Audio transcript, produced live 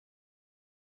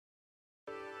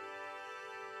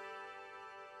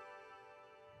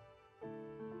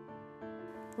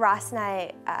Ross and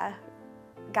I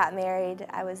got married.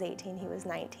 I was 18, he was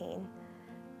 19.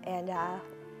 And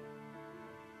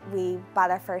we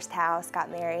bought our first house, got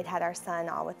married, had our son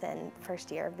all within the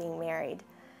first year of being married.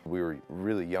 We were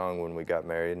really young when we got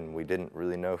married, and we didn't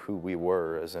really know who we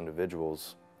were as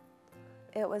individuals.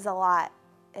 It was a lot.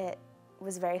 It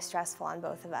was very stressful on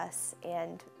both of us,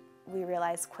 and we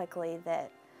realized quickly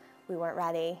that we weren't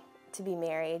ready to be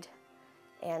married,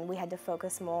 and we had to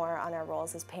focus more on our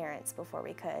roles as parents before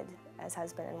we could as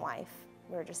husband and wife.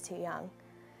 We were just too young.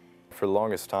 For the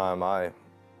longest time, I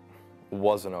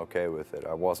wasn't okay with it.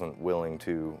 I wasn't willing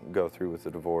to go through with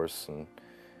the divorce,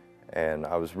 and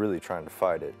I was really trying to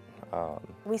fight it.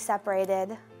 We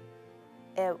separated.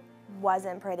 It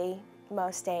wasn't pretty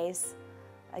most days.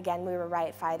 Again, we were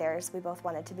right fighters. We both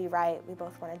wanted to be right. We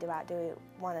both wanted to outdo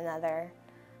one another.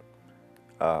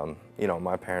 You know,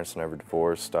 my parents never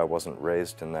divorced. I wasn't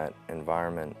raised in that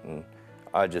environment, and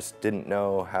I just didn't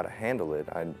know how to handle it.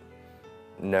 I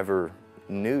never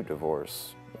knew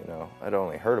divorce, you know. I'd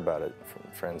only heard about it from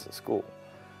friends at school.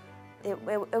 It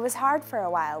was hard for a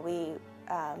while. We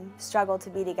struggled to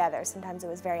be together. Sometimes it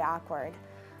was very awkward.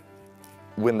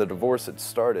 When the divorce had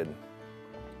started,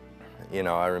 you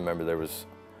know, I remember there was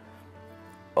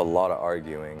a lot of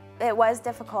arguing. It was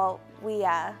difficult. We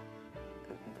had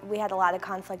a lot of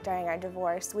conflict during our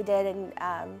divorce. We did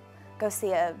go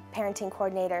see a parenting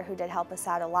coordinator who did help us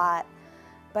out a lot.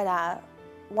 But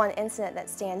one incident that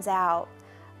stands out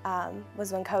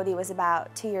was when Cody was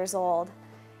about 2 years old,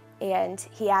 and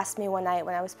he asked me one night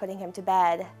when I was putting him to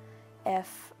bed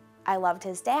if I loved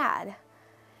his dad.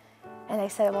 And I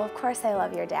said, well, of course I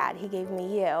love your dad. He gave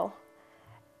me you.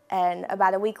 And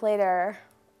about a week later,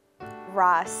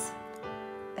 Ross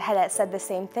had said the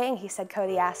same thing. He said,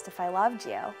 Cody asked if I loved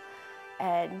you.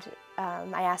 And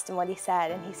I asked him what he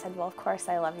said, and he said, well, of course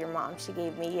I love your mom. She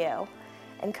gave me you.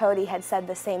 And Cody had said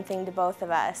the same thing to both of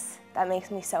us. That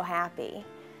makes me so happy.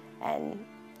 And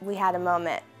we had a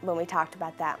moment when we talked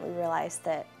about that, and we realized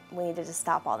that we needed to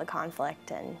stop all the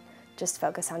conflict and just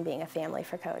focus on being a family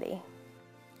for Cody.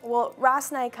 Well, Ross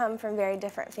and I come from very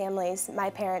different families.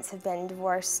 My parents have been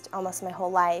divorced almost my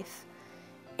whole life,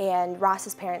 and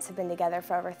Ross's parents have been together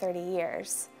for over 30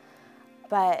 years.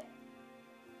 But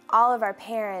all of our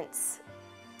parents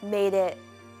made it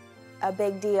a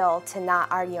big deal to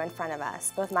not argue in front of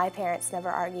us. Both my parents never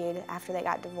argued after they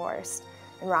got divorced,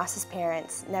 and Ross's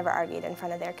parents never argued in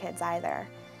front of their kids either.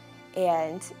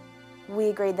 And we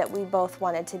agreed that we both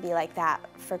wanted to be like that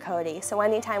for Cody. So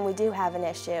anytime we do have an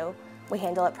issue, we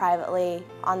handle it privately,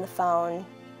 on the phone,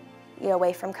 you know,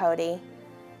 away from Cody.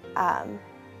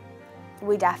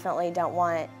 We definitely don't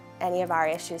want any of our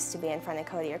issues to be in front of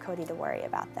Cody or Cody to worry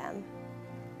about them.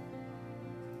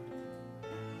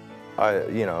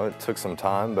 You know, it took some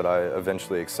time, but I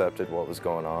eventually accepted what was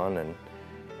going on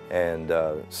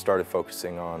and started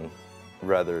focusing on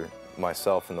rather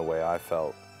myself and the way I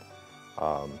felt.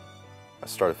 I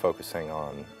started focusing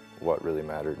on what really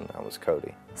mattered, and that was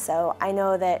Cody. So I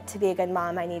know that to be a good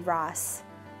mom, I need Ross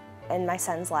in my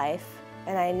son's life.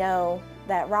 And I know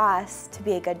that Ross, to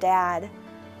be a good dad,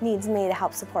 needs me to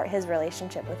help support his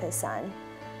relationship with his son.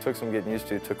 It took some getting used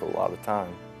to, it took a lot of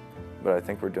time, but I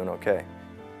think we're doing okay.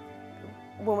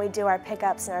 When we do our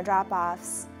pickups and our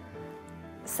drop-offs,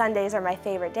 Sundays are my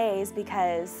favorite days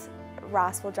because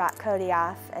Ross will drop Cody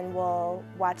off and we'll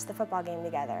watch the football game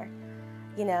together.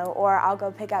 You know, or I'll go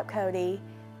pick up Cody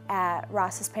at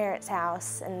Ross's parents'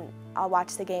 house and I'll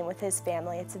watch the game with his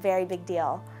family. It's a very big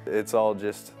deal. It's all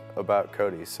just about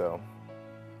Cody, so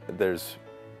there's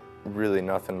really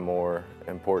nothing more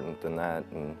important than that,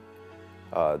 and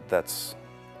that's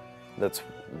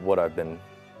what I've been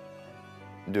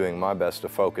doing my best to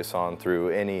focus on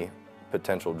through any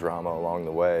potential drama along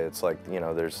the way. It's like, you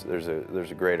know, there's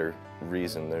a greater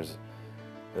reason. There's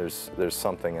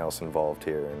something else involved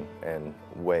here, and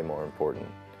way more important.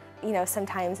 You know,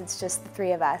 sometimes it's just the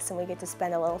three of us and we get to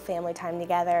spend a little family time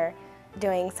together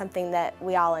doing something that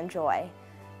we all enjoy.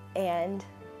 And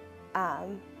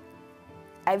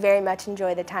I very much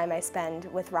enjoy the time I spend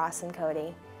with Ross and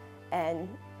Cody. And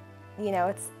you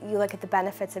know, you look at the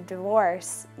benefits of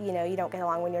divorce. You know, you don't get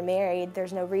along when you're married.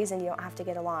 There's no reason you don't have to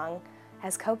get along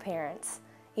as co-parents.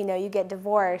 You know, you get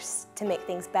divorced to make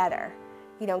things better.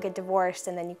 You don't get divorced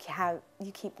and then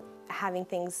you keep having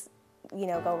things, you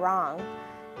know, go wrong,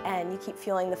 and you keep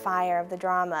fueling the fire of the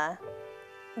drama.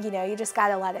 You know, you just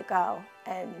gotta let it go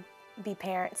and be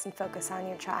parents and focus on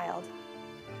your child.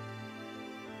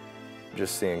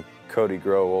 Just seeing Cody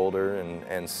grow older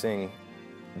and seeing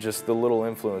just the little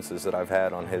influences that I've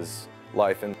had on his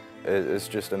life, and it's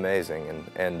just amazing,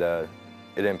 and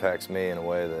it impacts me in a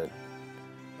way that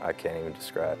I can't even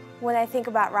describe. When I think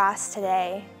about Ross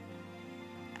today,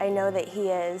 I know that he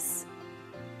is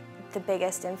the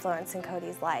biggest influence in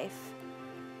Cody's life,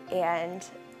 and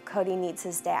Cody needs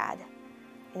his dad.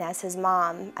 And as his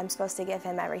mom, I'm supposed to give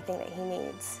him everything that he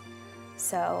needs.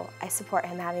 So I support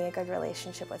him having a good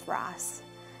relationship with Ross.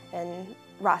 And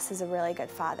Ross is a really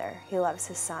good father. He loves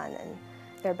his son, and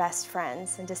they're best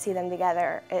friends. And to see them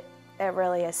together, it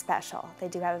really is special. They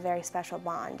do have a very special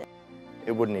bond.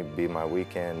 It wouldn't even be my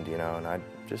weekend, you know, and I'd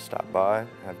just stop by,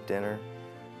 have dinner,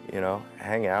 you know,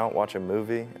 hang out, watch a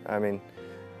movie. I mean,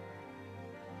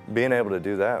 being able to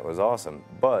do that was awesome.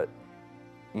 But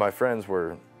my friends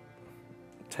were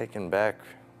taken back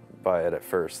by it at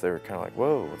first. They were kind of like,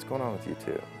 whoa, what's going on with you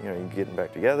two? You know, you getting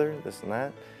back together, this and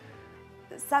that.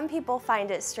 Some people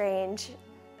find it strange,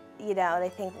 you know, they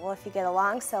think, well, if you get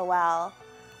along so well,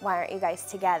 why aren't you guys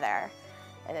together?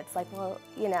 And it's like, well,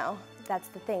 you know, that's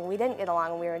the thing. We didn't get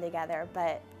along when we were together,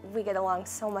 but we get along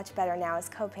so much better now as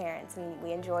co-parents, and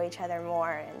we enjoy each other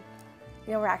more, and,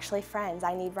 you know, we're actually friends.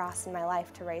 I need Ross in my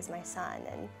life to raise my son,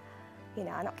 and, you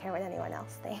know, I don't care what anyone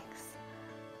else thinks.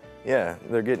 Yeah,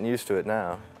 they're getting used to it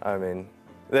now. I mean,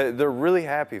 they're really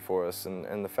happy for us,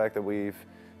 and the fact that we've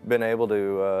been able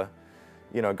to,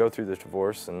 you know, go through this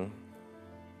divorce and,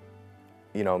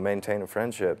 you know, maintain a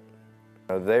friendship.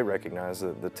 You know, they recognize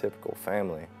that the typical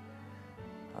family,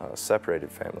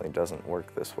 separated family, doesn't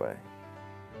work this way,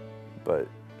 but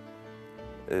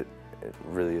it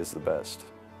really is the best.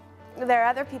 There are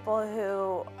other people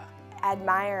who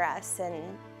admire us,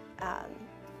 and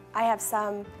I have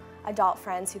some adult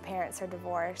friends whose parents are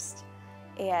divorced,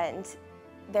 and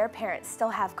their parents still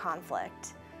have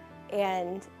conflict.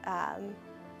 And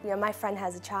you know, my friend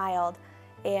has a child,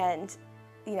 and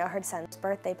you know, her son's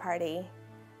birthday party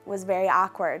was very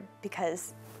awkward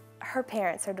because her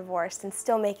parents are divorced and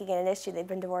still making it an issue. They've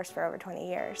been divorced for over 20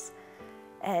 years.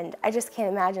 And I just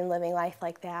can't imagine living life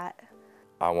like that.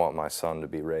 I want my son to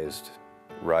be raised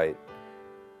right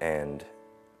and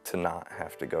to not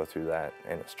have to go through that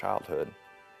in his childhood,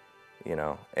 you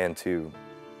know, and to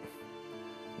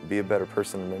be a better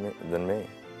person than me.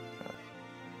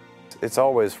 It's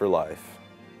always for life,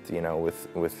 you know,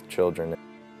 with children.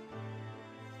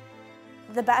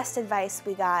 The best advice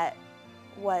we got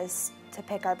was to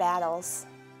pick our battles,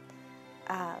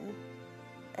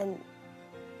 and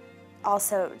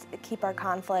also to keep our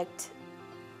conflict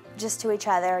just to each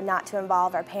other, not to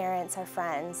involve our parents, our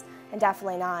friends, and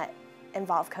definitely not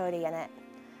involve Cody in it.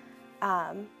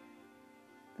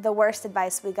 The worst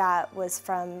advice we got was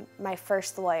from my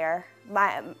first lawyer.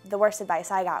 The worst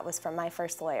advice I got was from my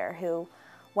first lawyer, who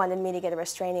wanted me to get a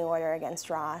restraining order against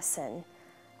Ross and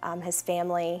his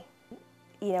family.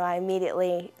 You know, I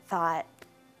immediately thought,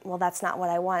 well, that's not what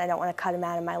I want. I don't want to cut him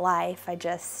out of my life. I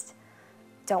just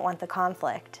don't want the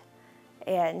conflict.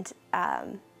 And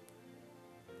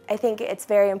I think it's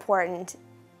very important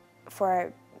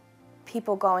for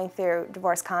people going through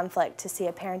divorce conflict to see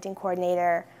a parenting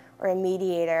coordinator or a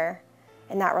mediator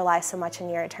and not rely so much on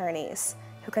your attorneys,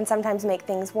 who can sometimes make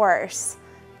things worse.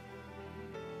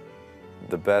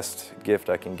 The best gift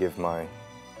I can give my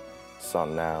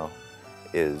son now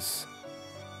is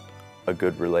a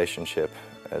good relationship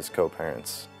as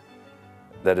co-parents.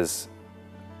 That is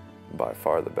by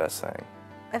far the best thing.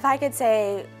 If I could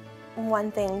say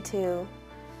one thing to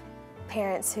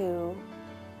parents who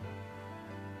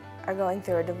are going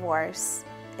through a divorce,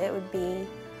 it would be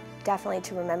definitely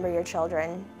to remember your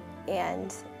children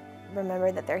and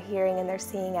remember that they're hearing and they're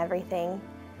seeing everything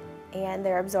and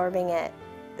they're absorbing it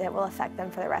that will affect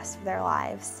them for the rest of their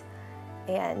lives.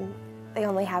 And they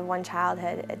only have one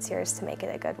childhood. It's yours to make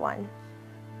it a good one.